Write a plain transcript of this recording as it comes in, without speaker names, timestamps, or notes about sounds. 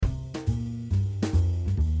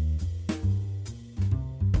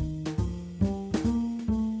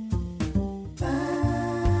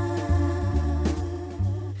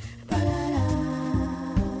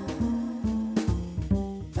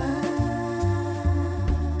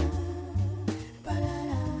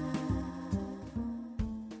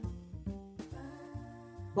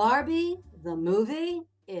Barbie, the movie,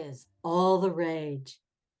 is all the rage.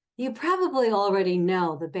 You probably already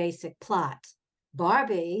know the basic plot.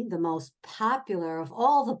 Barbie, the most popular of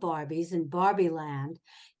all the Barbies in Barbie Land,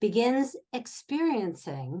 begins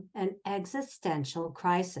experiencing an existential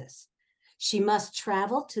crisis. She must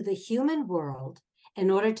travel to the human world in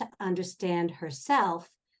order to understand herself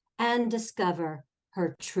and discover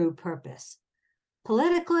her true purpose.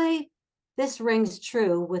 Politically, this rings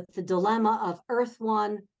true with the dilemma of Earth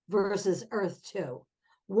 1 versus Earth 2.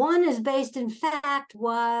 One is based in fact,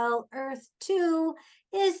 while Earth 2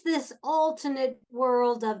 is this alternate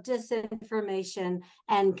world of disinformation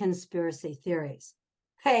and conspiracy theories.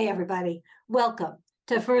 Hey, everybody, welcome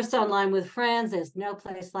to First Online with Franz. There's no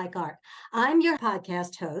place like art. I'm your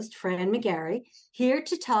podcast host, Fran McGarry, here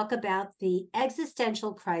to talk about the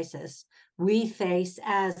existential crisis we face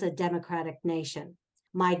as a democratic nation.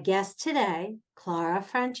 My guest today, Clara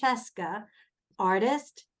Francesca,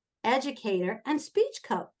 artist, educator, and speech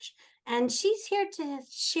coach. And she's here to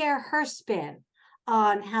share her spin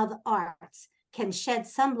on how the arts can shed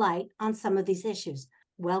some light on some of these issues.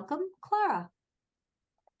 Welcome, Clara.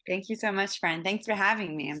 Thank you so much, Fran. Thanks for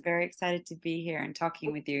having me. I'm very excited to be here and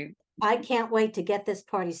talking with you. I can't wait to get this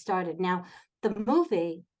party started. Now, the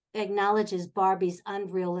movie acknowledges Barbie's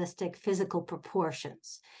unrealistic physical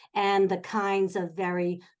proportions and the kinds of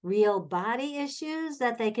very real body issues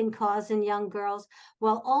that they can cause in young girls,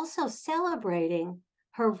 while also celebrating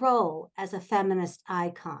her role as a feminist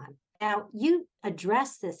icon. Now, you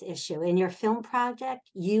address this issue in your film project,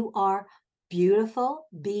 You Are Beautiful,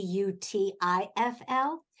 Butifl,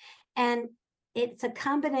 and it's a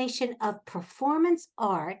combination of performance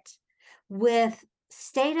art with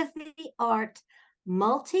state-of-the-art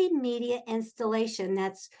multimedia installation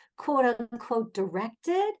that's quote unquote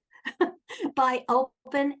directed by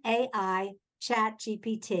OpenAI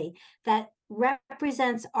ChatGPT that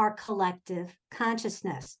represents our collective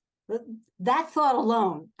consciousness. That thought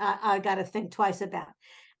alone, I got to think twice about.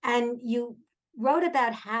 And you wrote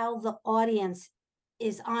about how the audience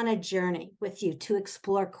is on a journey with you to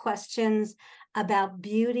explore questions about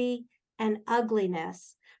beauty and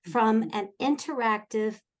ugliness from an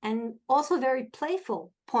interactive and also very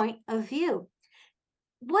playful point of view.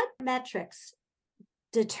 What metrics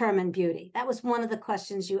determine beauty? That was one of the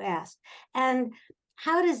questions you asked. And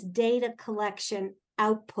how does data collection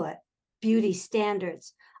output beauty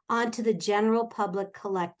standards onto the general public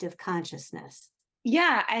collective consciousness?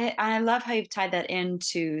 Yeah, I love how you've tied that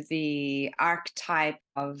into the archetype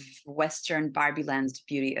of Western Barbie lens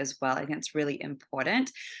beauty as well. I think it's really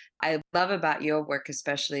important. I love about your work,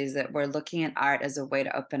 especially, is that we're looking at art as a way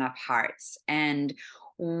to open up hearts. And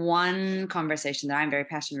one conversation that I'm very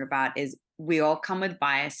passionate about is we all come with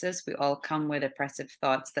biases. We all come with oppressive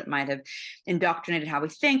thoughts that might have indoctrinated how we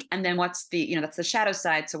think. And then what's that's the shadow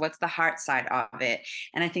side. So what's the heart side of it?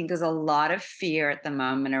 And I think there's a lot of fear at the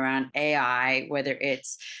moment around AI, whether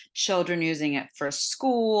it's children using it for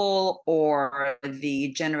school or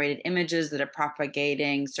the generated images that are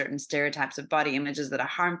propagating certain stereotypes of body images that are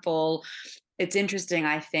harmful. It's interesting.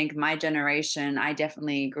 I think my generation, I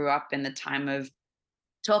definitely grew up in the time of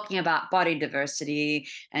talking about body diversity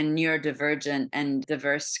and neurodivergent and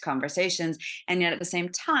diverse conversations. And yet at the same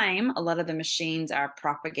time, a lot of the machines are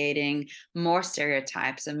propagating more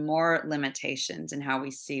stereotypes and more limitations in how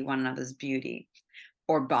we see one another's beauty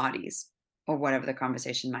or bodies or whatever the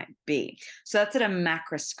conversation might be. So that's at a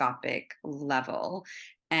macroscopic level.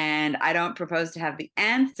 And I don't propose to have the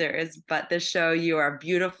answers, but the show You Are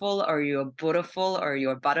Beautiful or You're Beautiful or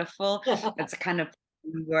You're Butterful, it's a kind of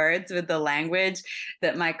words with the language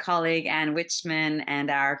that my colleague Anne Wichman and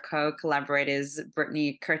our co-collaborators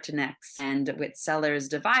Brittany Kurtanex and Whit Sellers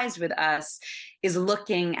devised with us is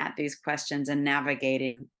looking at these questions and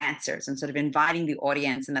navigating answers and sort of inviting the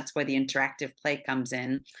audience. And that's where the interactive play comes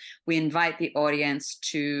in. We invite the audience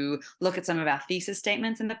to look at some of our thesis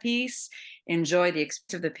statements in the piece, enjoy the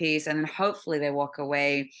experience of the piece, and then hopefully they walk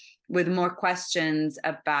away with more questions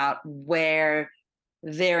about where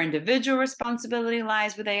their individual responsibility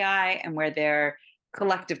lies with AI and where their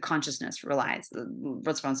collective consciousness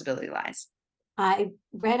responsibility lies. I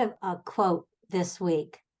read a quote this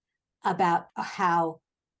week about how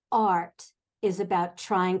art is about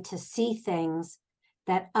trying to see things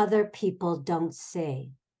that other people don't see.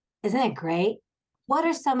 Isn't it great? What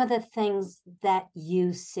are some of the things that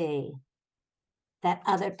you see that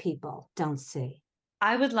other people don't see?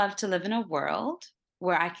 I would love to live in a world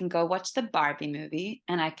where I can go watch the Barbie movie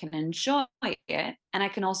and I can enjoy it. And I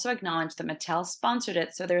can also acknowledge that Mattel sponsored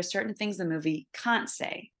it. So there are certain things the movie can't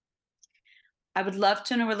say. I would love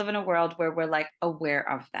to live in a world where we're like aware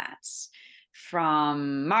of that.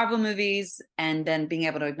 from Marvel movies, and then being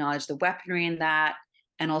able to acknowledge the weaponry in that,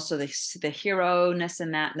 and also the hero-ness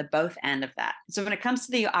in that, and the both end of that. So when it comes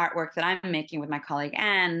to the artwork that I'm making with my colleague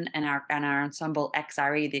Anne and our ensemble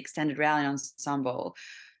XRE, the Extended Reality Ensemble,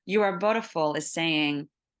 You Are Beautiful is saying,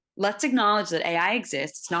 let's acknowledge that AI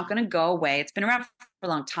exists. It's not going to go away. It's been around for a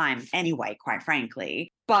long time anyway, quite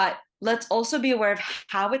frankly. But let's also be aware of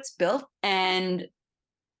how it's built. And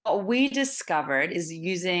what we discovered is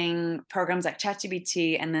using programs like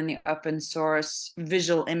ChatGPT and then the open source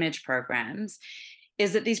visual image programs,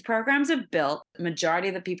 is that these programs are built, the majority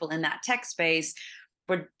of the people in that tech space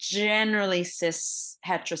were generally cis,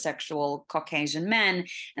 heterosexual, Caucasian men.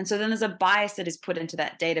 And so then there's a bias that is put into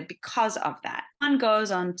that data because of that. One goes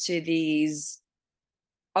on to these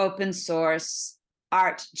open source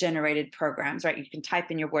art generated programs, right? You can type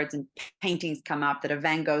in your words and paintings come up that are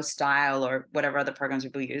Van Gogh style or whatever other programs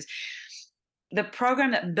people use. The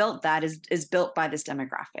program that built that is built by this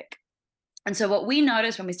demographic. And so what we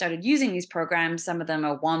noticed when we started using these programs, some of them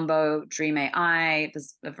are Wombo, Dream AI,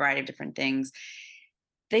 there's a variety of different things.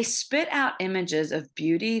 They spit out images of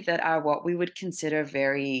beauty that are what we would consider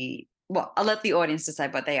very, well, I'll let the audience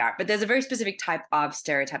decide what they are, but there's a very specific type of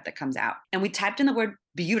stereotype that comes out. And we typed in the word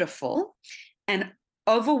beautiful, and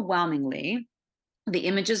overwhelmingly, the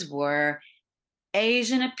images were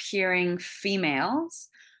Asian appearing females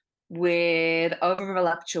with over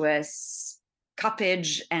voluptuous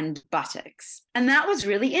cuppage and buttocks. And that was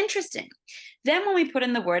really interesting. Then when we put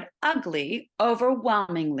in the word ugly,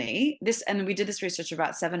 overwhelmingly, and we did this research for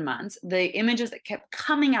about 7 months, the images that kept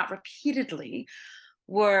coming out repeatedly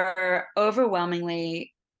were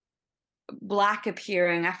overwhelmingly Black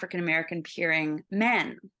appearing, African-American appearing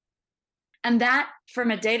men. And that, from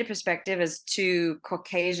a data perspective, is to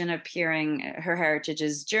Caucasian appearing, her heritage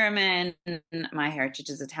is German, my heritage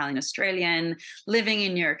is Italian Australian, living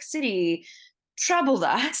in New York City, troubled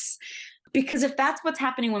us. Because if that's what's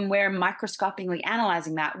happening when we're microscopically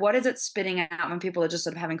analyzing that, what is it spitting out when people are just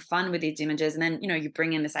sort of having fun with these images? And then, you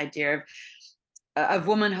bring in this idea of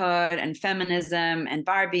womanhood and feminism and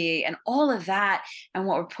Barbie and all of that, and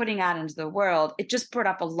what we're putting out into the world, it just brought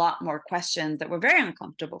up a lot more questions that were very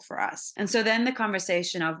uncomfortable for us. And so then the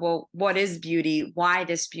conversation of, well, what is beauty? Why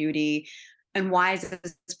this beauty? And why is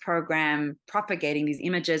this program propagating these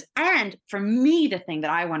images? And for me, the thing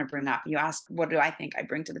that I want to bring up, you ask, what do I think I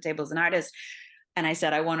bring to the table as an artist? And I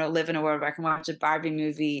said, I want to live in a world where I can watch a Barbie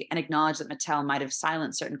movie and acknowledge that Mattel might have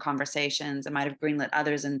silenced certain conversations and might have greenlit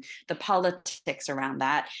others, and the politics around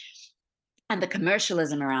that and the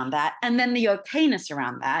commercialism around that, and then the okayness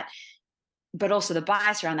around that, but also the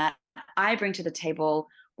bias around that. I bring to the table,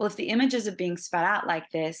 well, if the images are being spat out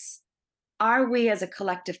like this, are we as a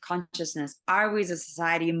collective consciousness, are we as a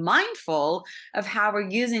society mindful of how we're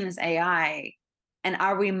using this AI? And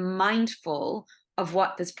are we mindful of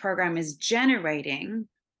what this program is generating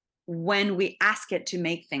when we ask it to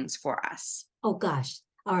make things for us? Oh, gosh.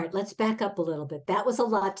 All right, let's back up a little bit. That was a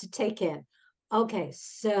lot to take in. Okay,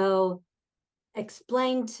 so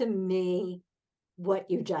explain to me what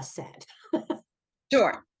you just said.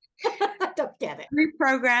 Sure. I don't get it. 3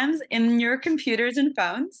 programs in your computers and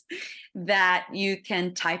phones that you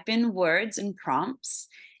can type in words and prompts,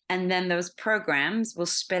 and then those programs will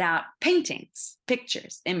spit out paintings,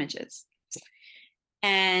 pictures, images.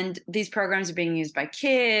 And these programs are being used by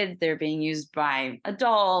kids, they're being used by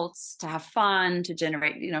adults to have fun, to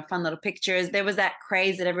generate, fun little pictures. There was that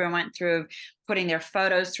craze that everyone went through of putting their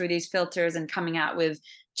photos through these filters and coming out with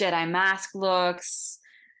Jedi mask looks.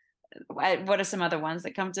 What are some other ones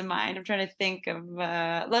that come to mind? I'm trying to think of,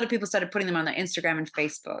 a lot of people started putting them on their Instagram and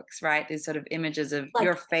Facebooks, right? These sort of images of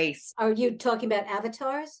your face. Are you talking about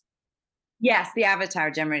avatars? Yes, the avatar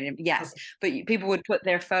generated, yes. Okay. But people would put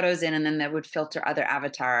their photos in and then they would filter other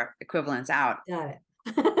avatar equivalents out. Got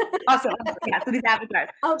it. Awesome. Yeah, so these avatars.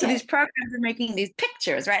 Okay. So these programs are making these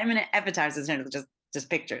pictures, right? I mean, avatars is just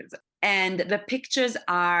pictures. And the pictures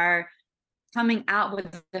are coming out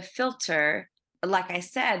with the filter, like I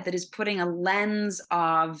said, that is putting a lens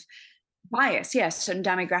of bias, yes, certain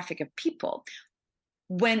demographic of people.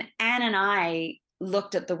 When Anne and I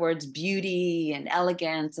looked at the words beauty and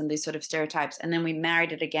elegance and these sort of stereotypes, and then we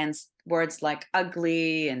married it against words like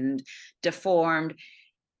ugly and deformed,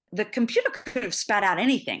 the computer could have spat out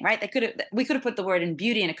anything, right? We could have put the word in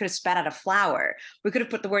beauty and it could have spat out a flower. We could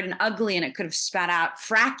have put the word in ugly and it could have spat out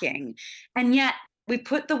fracking. And yet we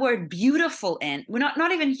put the word beautiful in. We're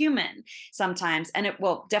not even human sometimes. And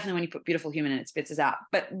definitely when you put beautiful human in, it spits us out.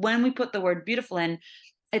 But when we put the word beautiful in,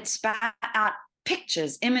 it spat out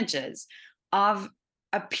pictures, images of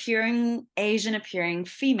Asian appearing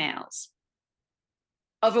females,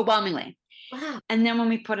 overwhelmingly. Wow. And then when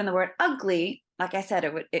we put in the word ugly, like I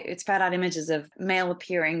said, it spat out images of male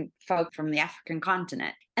appearing folk from the African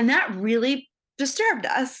continent. And that really disturbed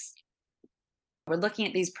us. We're looking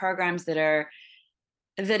at these programs that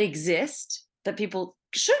exist, that people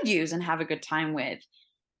should use and have a good time with.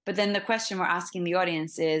 But then the question we're asking the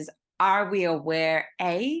audience is, are we aware,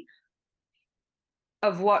 A,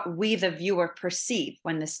 of what we, the viewer, perceive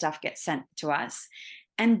when this stuff gets sent to us?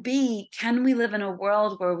 And B, can we live in a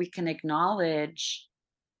world where we can acknowledge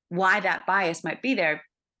why that bias might be there?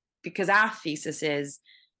 Because our thesis is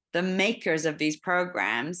the makers of these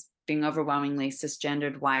programs, being overwhelmingly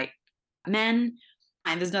cisgendered white men,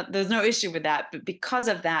 and there's no issue with that, but because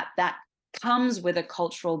of that, that comes with a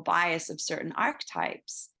cultural bias of certain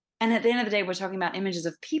archetypes. And at the end of the day, we're talking about images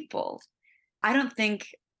of people. I don't think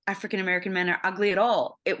African American men are ugly at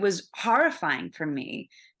all. It was horrifying for me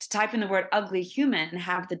to type in the word ugly human and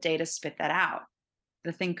have the data spit that out.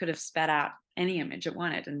 The thing could have spat out any image it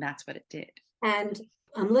wanted, and that's what it did. And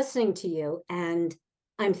I'm listening to you, and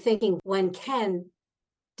I'm thinking when Ken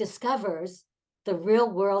discovers the real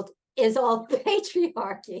world is all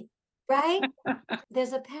patriarchy, right?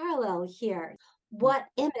 There's a parallel here. What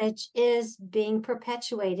image is being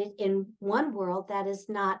perpetuated in one world that is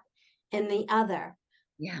not in the other?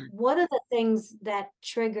 Yeah. One of the things that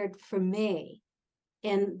triggered for me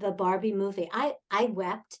in the Barbie movie, I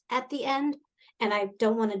wept at the end, and I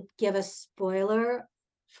don't want to give a spoiler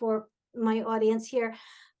for my audience here,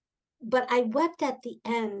 but I wept at the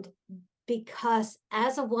end because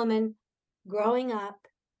as a woman growing up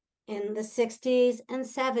in the 60s and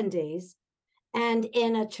 70s and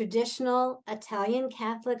in a traditional Italian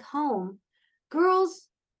Catholic home, girls,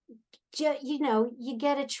 you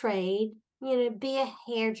get a trade, be a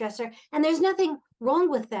hairdresser, and there's nothing wrong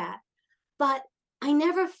with that. But I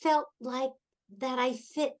never felt like that I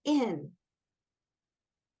fit in,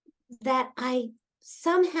 that I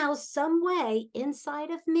somehow, some way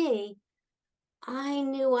inside of me, I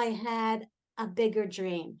knew I had a bigger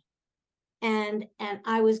dream, and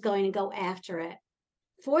I was going to go after it.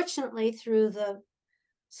 Fortunately, through the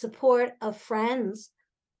support of friends,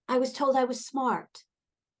 I was told I was smart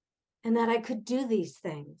and that I could do these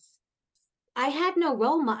things. I had no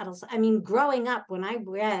role models. I mean, growing up, when I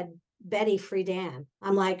read Betty Friedan,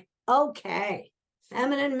 I'm like, okay,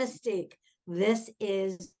 feminine mystique. This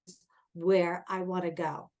is where I want to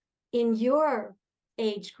go. In your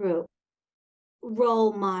age group,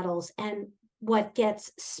 role models and what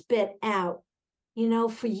gets spit out,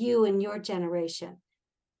 for you and your generation.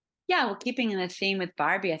 Yeah, well, keeping in the theme with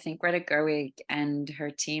Barbie, I think Greta Gerwig and her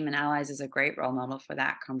team and allies is a great role model for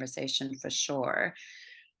that conversation for sure.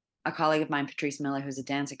 A colleague of mine, Patrice Miller, who's a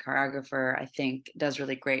dancing choreographer, I think does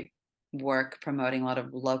really great work promoting a lot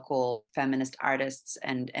of local feminist artists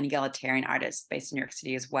and egalitarian artists based in New York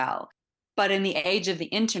City as well. But in the age of the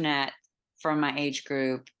internet, for my age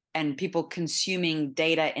group, and people consuming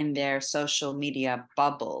data in their social media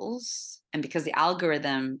bubbles, and because the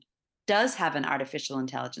algorithm does have an artificial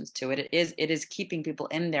intelligence to it, it is keeping people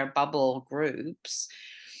in their bubble groups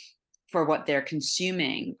for what they're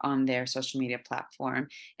consuming on their social media platform.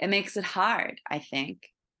 It makes it hard, I think,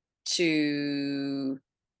 to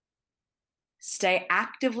stay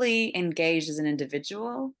actively engaged as an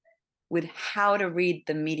individual with how to read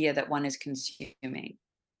the media that one is consuming.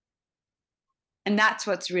 And that's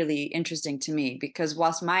what's really interesting to me, because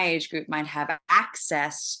whilst my age group might have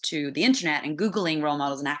access to the internet and Googling role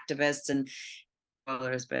models and activists and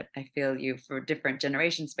followers, but I feel you for different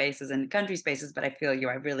generation spaces and country spaces, but I feel you,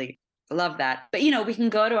 I really love that. But, we can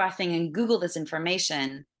go to our thing and Google this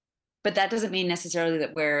information, but that doesn't mean necessarily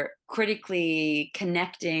that we're critically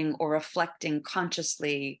connecting or reflecting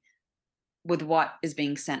consciously with what is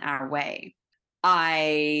being sent our way.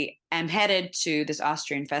 I am headed to this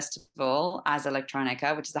Austrian festival as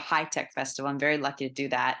Electronica, which is a high-tech festival. I'm very lucky to do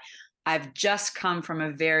that. I've just come from a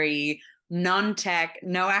very non-tech,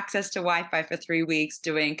 no access to Wi-Fi for 3 weeks,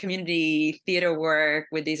 doing community theater work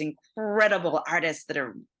with these incredible artists that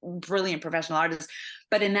are brilliant professional artists.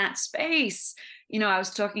 But in that space, I was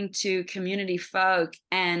talking to community folk,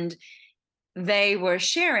 and they were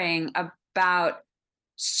sharing about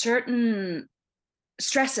certain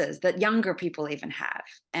stresses that younger people even have.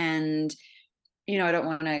 And I don't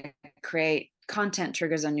want to create content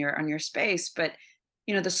triggers on your space, but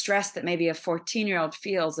the stress that maybe a 14-year-old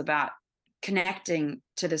feels about connecting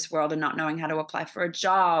to this world and not knowing how to apply for a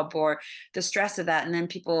job, or the stress of that, and then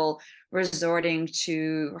people resorting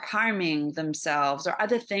to harming themselves or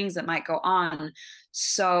other things that might go on.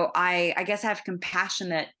 So I guess I have compassion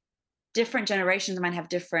that different generations might have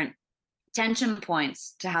different tension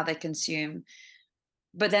points to how they consume.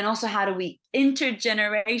 But then also, how do we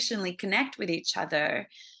intergenerationally connect with each other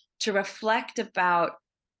to reflect about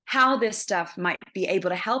how this stuff might be able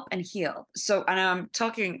to help and heal? So, and I'm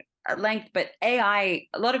talking at length, but AI,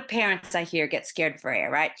 a lot of parents I hear get scared for AI,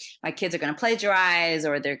 right? My kids are going to plagiarize,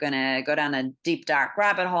 or they're going to go down a deep, dark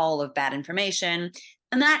rabbit hole of bad information.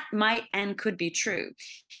 And that might and could be true.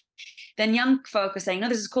 Then young folk are saying, no,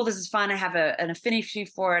 this is cool, this is fun, I have an affinity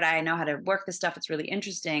for it, I know how to work this stuff, it's really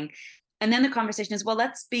interesting. And then the conversation is, well,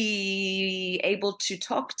 let's be able to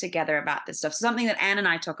talk together about this stuff. So something that Anne and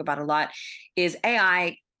I talk about a lot is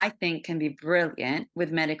AI, I think, can be brilliant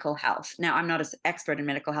with medical health. Now, I'm not an expert in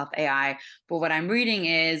medical health AI, but what I'm reading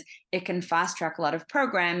is it can fast track a lot of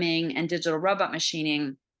programming and digital robot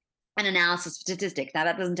machining and analysis of statistics. Now,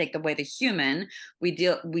 that doesn't take away the human.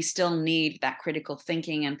 We still need that critical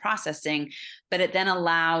thinking and processing, but it then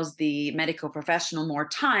allows the medical professional more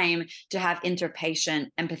time to have interpatient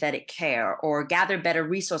empathetic care, or gather better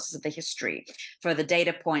resources of the history for the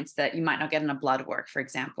data points that you might not get in a blood work, for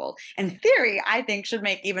example. And theory, I think, should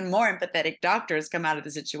make even more empathetic doctors come out of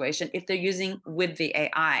the situation if they're using with the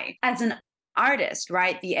AI. As an artist,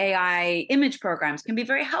 right? The AI image programs can be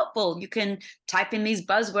very helpful. You can type in these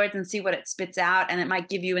buzzwords and see what it spits out, and it might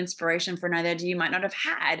give you inspiration for another idea you might not have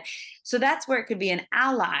had. So that's where it could be an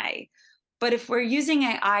ally. But if we're using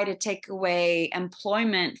AI to take away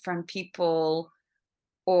employment from people,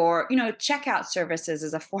 or, checkout services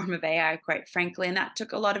is a form of AI, quite frankly, and that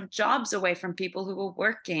took a lot of jobs away from people who were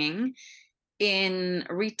working in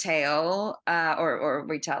retail, or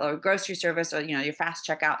retail or grocery service, or your fast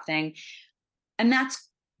checkout thing. And that's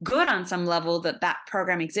good on some level, that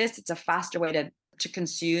program exists. It's a faster way to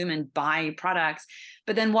consume and buy products.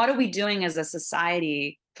 But then what are we doing as a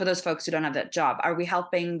society for those folks who don't have that job? Are we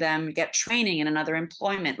helping them get training in another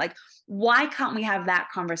employment? Like, why can't we have that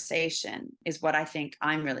conversation is what I think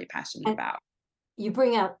I'm really passionate And about. you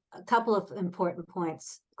bring out a couple of important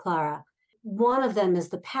points, Clara. One of them is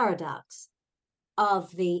the paradox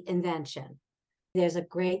of the invention. There's a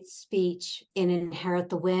great speech in Inherit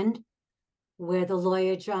the Wind where the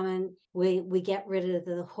lawyer Drummond, we get rid of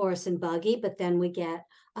the horse and buggy, but then we get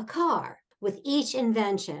a car. With each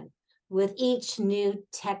invention, with each new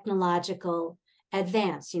technological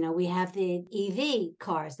advance, we have the EV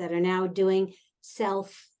cars that are now doing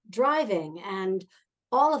self-driving and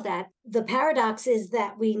all of that. The paradox is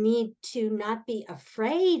that we need to not be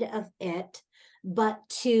afraid of it, but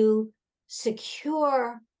to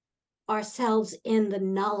secure ourselves in the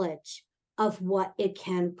knowledge of what it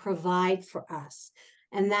can provide for us.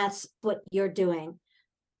 And that's what you're doing.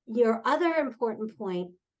 Your other important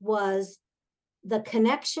point was the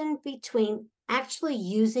connection between actually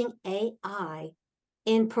using AI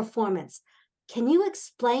in performance. Can you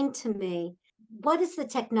explain to me what is the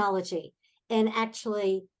technology in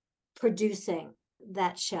actually producing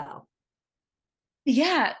that show?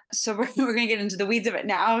 Yeah. So we're going to get into the weeds of it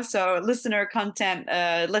now. So listener content,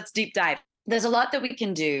 let's deep dive. There's a lot that we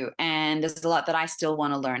can do, and there's a lot that I still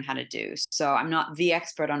want to learn how to do. So I'm not the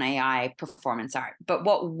expert on AI performance art, but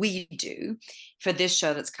what we do for this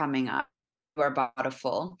show that's coming up, we're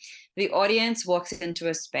Bountiful, the audience walks into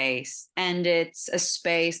a space, and it's a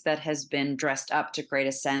space that has been dressed up to create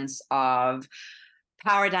a sense of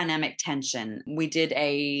power dynamic tension. We did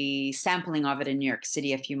a sampling of it in New York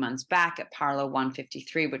City a few months back at Parallel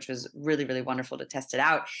 153, which was really, really wonderful to test it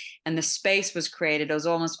out. And the space was created, it was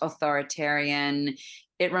almost authoritarian.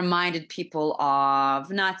 It reminded people of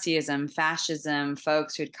Nazism, fascism,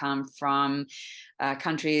 folks who'd come from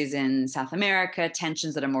countries in South America,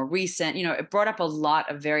 tensions that are more recent. It brought up a lot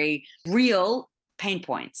of very real pain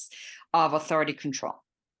points of authority control.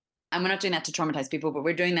 And we're not doing that to traumatize people, but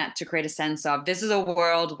we're doing that to create a sense of this is a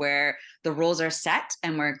world where the rules are set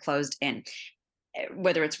and we're closed in.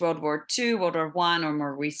 Whether it's World War II, World War I, or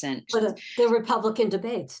more recent. But the Republican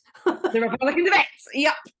debates. The Republican debates.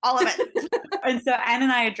 Yep, all of it. And so Anne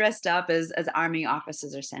and I are dressed up as army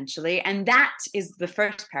officers, essentially. And that is the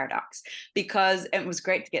first paradox, because it was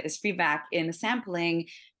great to get this feedback in the sampling.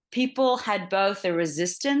 People had both a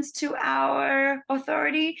resistance to our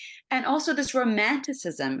authority and also this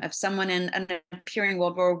romanticism of someone in an appearing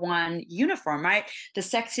World War I uniform, right? The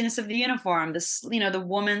sexiness of the uniform, the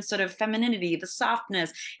woman's sort of femininity, the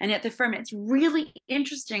softness, and yet the firm. It's really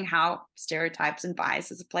interesting how stereotypes and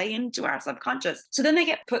biases play into our subconscious. So then they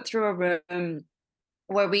get put through a room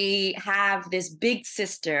where we have this big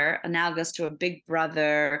sister, analogous to a big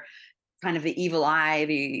brother, kind of the evil eye,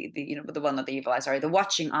 the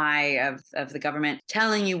watching eye of the government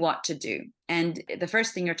telling you what to do. And the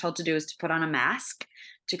first thing you're told to do is to put on a mask,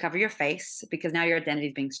 to cover your face because now your identity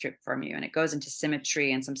is being stripped from you. And it goes into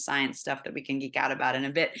symmetry and some science stuff that we can geek out about in a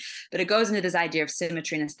bit. But it goes into this idea of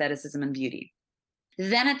symmetry and aestheticism and beauty.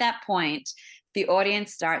 Then at that point, the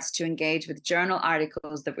audience starts to engage with journal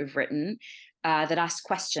articles that we've written that ask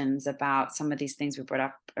questions about some of these things we brought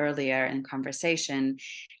up earlier in conversation.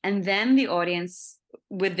 And then the audience,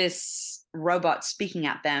 with this robot speaking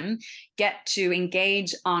at them, get to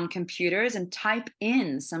engage on computers and type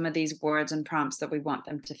in some of these words and prompts that we want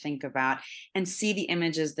them to think about and see the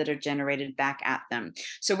images that are generated back at them.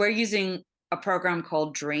 So we're using a program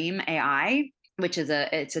called Dream AI, which is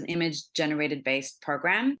it's an image generated based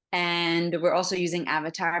program. And we're also using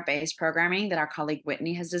avatar based programming that our colleague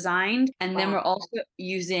Whitney has designed. And then we're also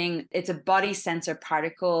using, it's a body sensor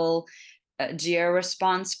particle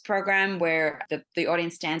geo-response program where the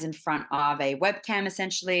audience stands in front of a webcam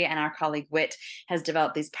essentially, and our colleague Whit has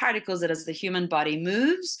developed these particles that as the human body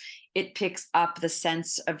moves, it picks up the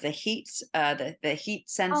sense of the heat, the heat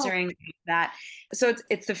censoring that. So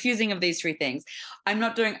it's the fusing of these three things. I'm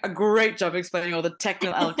not doing a great job explaining all the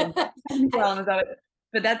technical elements of it,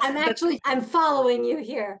 but I'm following you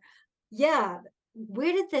here. Yeah.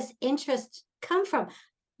 Where did this interest come from?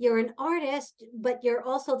 You're an artist, but you're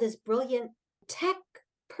also this brilliant tech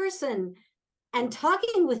person, and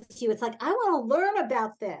talking with you, it's like, I want to learn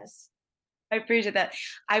about this. I appreciate that.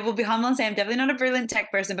 I will be humble and say I'm definitely not a brilliant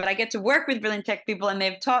tech person, but I get to work with brilliant tech people and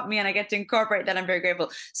they've taught me and I get to incorporate that. I'm very grateful.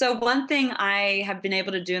 So one thing I have been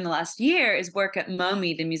able to do in the last year is work at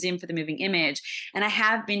MoMI, the Museum for the Moving Image. And I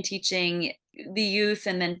have been teaching the youth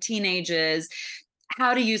and then teenagers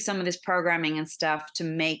how to use some of this programming and stuff to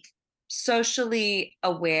make socially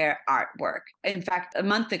aware artwork. In fact, a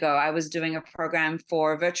month ago, I was doing a program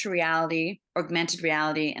for virtual reality, augmented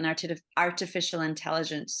reality, and artificial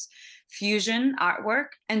intelligence fusion artwork.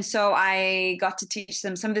 And so I got to teach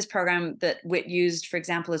them some of this program that Whit used, for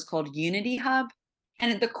example, is called Unity Hub.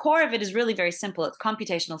 And at the core of it is really very simple. It's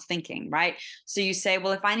computational thinking, right? So you say,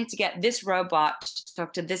 well, if I need to get this robot to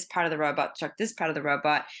talk to this part of the robot, to talk to this part of the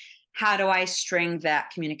robot, how do I string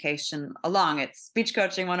that communication along? It's speech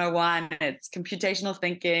coaching 101, it's computational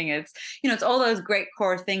thinking, it's all those great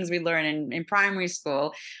core things we learn in primary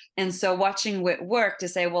school. And so watching Whit work to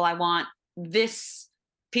say, well, I want this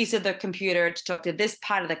piece of the computer to talk to this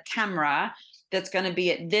part of the camera that's going to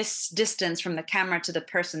be at this distance from the camera to the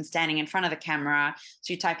person standing in front of the camera.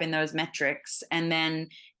 So you type in those metrics and then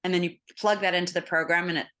you plug that into the program,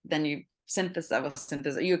 and then you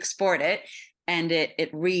you export it, and it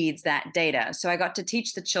reads that data. So I got to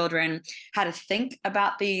teach the children how to think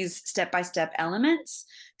about these step-by-step elements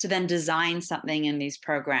to then design something in these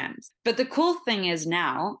programs. But the cool thing is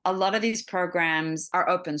now a lot of these programs are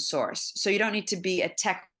open source. So you don't need to be a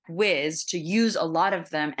tech whiz to use a lot of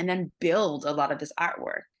them and then build a lot of this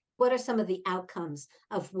artwork. What are some of the outcomes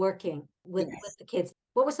of working with the kids?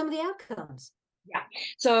 What were some of the outcomes? Yeah.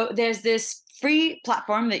 So there's this free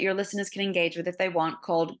platform that your listeners can engage with if they want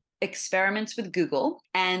called Experiments with Google,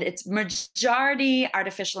 and it's majority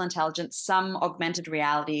artificial intelligence, some augmented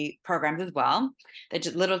reality programs as well. They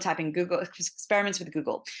just literally type in Google Experiments with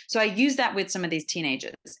Google. So I use that with some of these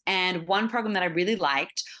teenagers. And one program that I really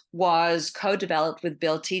liked was co-developed with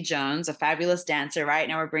Bill T. Jones, a fabulous dancer. Right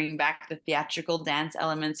now we're bringing back the theatrical dance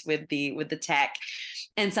elements with the tech.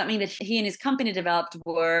 And something that he and his company developed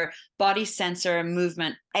were body sensor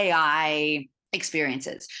movement AI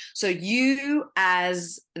experiences. So you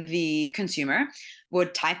as the consumer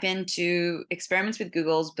would type into Experiments with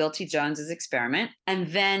Google's Bill T. Jones's experiment, and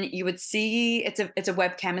then you would see it's a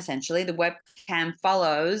webcam essentially. The webcam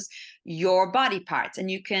follows your body parts, and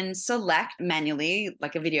you can select manually,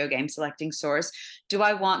 like a video game selecting source. Do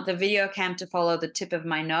I want the video cam to follow the tip of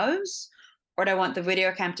my nose? Or do I want the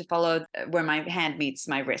video cam to follow where my hand meets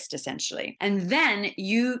my wrist, essentially? And then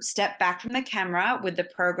you step back from the camera with the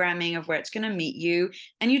programming of where it's going to meet you,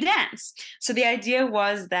 and you dance. So the idea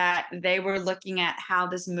was that they were looking at how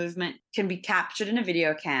this movement can be captured in a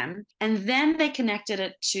video cam, and then they connected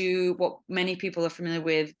it to what many people are familiar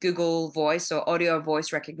with, Google Voice or audio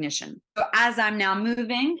voice recognition. So as I'm now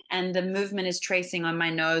moving and the movement is tracing on my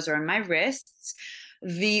nose or on my wrists,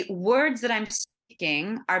 the words that I'm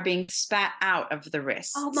are being spat out of the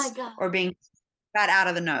wrists. Oh my God. Or being spat out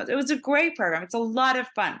of the nose. It was a great program. It's a lot of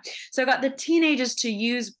fun. So I got the teenagers to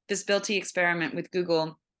use this Bill T experiment with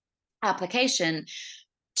Google application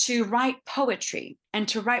to write poetry, and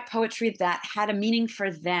to write poetry that had a meaning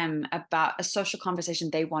for them about a social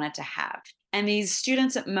conversation they wanted to have. And these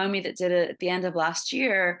students at MoMI that did it at the end of last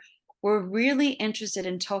year were really interested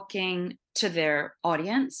in talking to their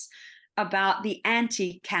audience about the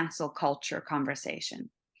anti-cancel culture conversation.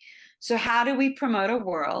 So how do we promote a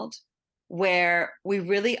world where we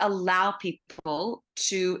really allow people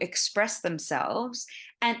to express themselves.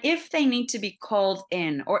 And if they need to be called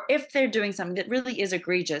in, or if they're doing something that really is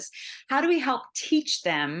egregious, how do we help teach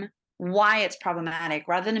them why it's problematic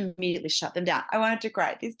rather than immediately shut them down? I wanted to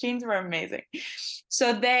cry. These teens were amazing.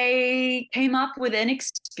 So they came up with an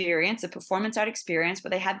experience, a performance art experience, where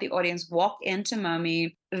they had the audience walk into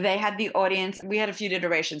Momi. They had the audience, we had a few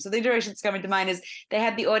iterations. So the iterations coming to mind is they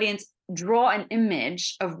had the audience draw an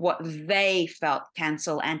image of what they felt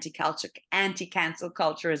anti-cancel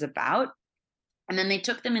culture is about. And then they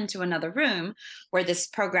took them into another room where this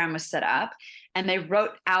program was set up, and they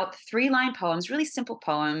wrote out 3-line poems, really simple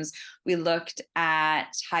poems. We looked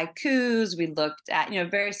at haikus, we looked at,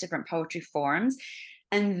 various different poetry forms.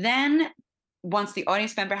 And then once the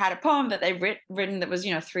audience member had a poem that they written that was,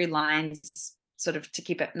 3 lines, sort of to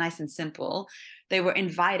keep it nice and simple, they were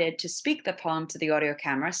invited to speak the poem to the audio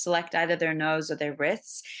camera, select either their nose or their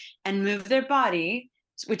wrists, and move their body,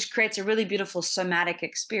 which creates a really beautiful somatic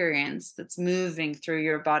experience that's moving through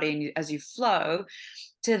your body and as you flow,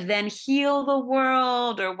 to then heal the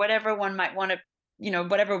world, or whatever one might want to,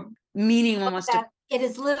 whatever meaning one wants to. It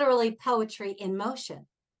is literally poetry in motion.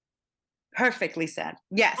 Perfectly said.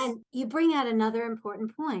 Yes. And you bring out another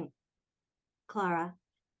important point, Clara,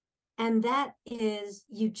 and that is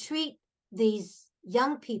you treat these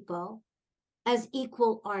young people as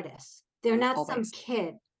equal artists. They're not Always. some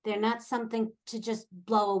kid. They're not something to just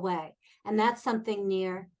blow away. And that's something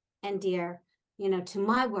near and dear, to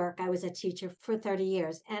my work. I was a teacher for 30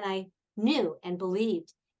 years, and I knew and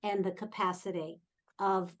believed in the capacity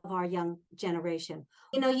of our young generation.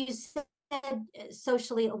 You said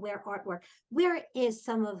socially aware artwork. Where is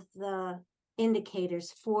some of the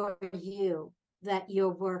indicators for you that your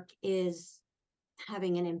work is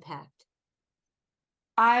having an impact?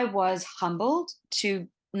 I was humbled to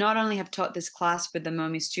not only have taught this class with the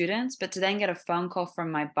Momi students, but to then get a phone call from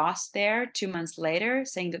my boss there 2 months later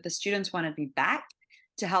saying that the students wanted me back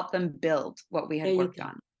to help them build what we had worked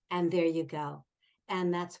on. And there you go.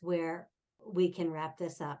 And that's where we can wrap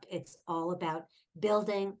this up. It's all about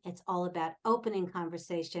building. It's all about opening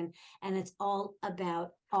conversation. And it's all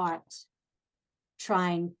about art,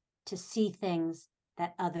 trying to see things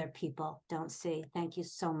that other people don't see. Thank you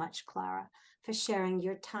so much, Clara, for sharing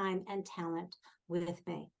your time and talent with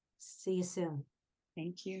me. See you soon.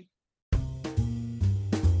 Thank you.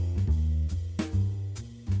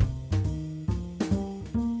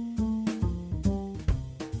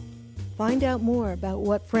 Find out more about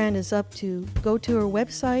what Fran is up to. Go to her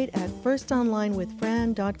website at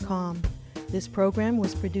firstonlinewithfran.com. This program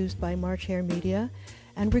was produced by March Hare Media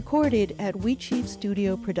and recorded at We Chief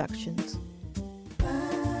Studio Productions.